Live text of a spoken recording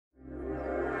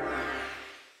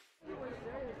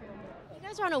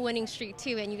guys are on a winning streak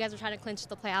too, and you guys are trying to clinch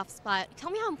the playoff spot. Tell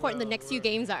me how important the next few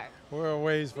games are. We're a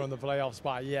ways from the playoff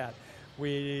spot yet.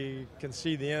 We can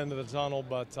see the end of the tunnel,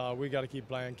 but we got to keep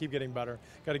playing, keep getting better.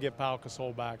 Got to get Pau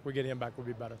Gasol back. We get him back, we'll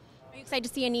be better. Are you excited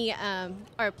to see any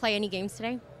or play any games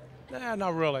today? Nah,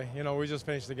 not really. You know, we just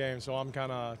finished the game, so I'm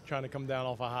kind of trying to come down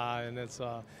off a high, and it's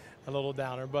a little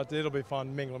downer, but it'll be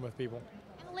fun mingling with people.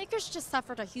 And the Lakers just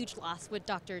suffered a huge loss with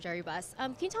Dr. Jerry Buss.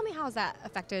 Can you tell me how has that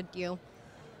affected you?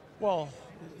 Well,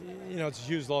 you know, it's a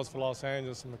huge loss for Los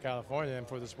Angeles and for California and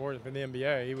for the sport, for the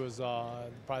NBA. He was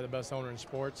probably the best owner in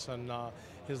sports, and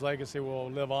his legacy will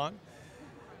live on.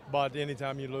 But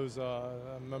anytime you lose a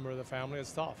member of the family,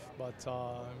 it's tough. But,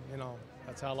 you know,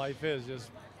 that's how life is.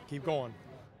 Just keep going.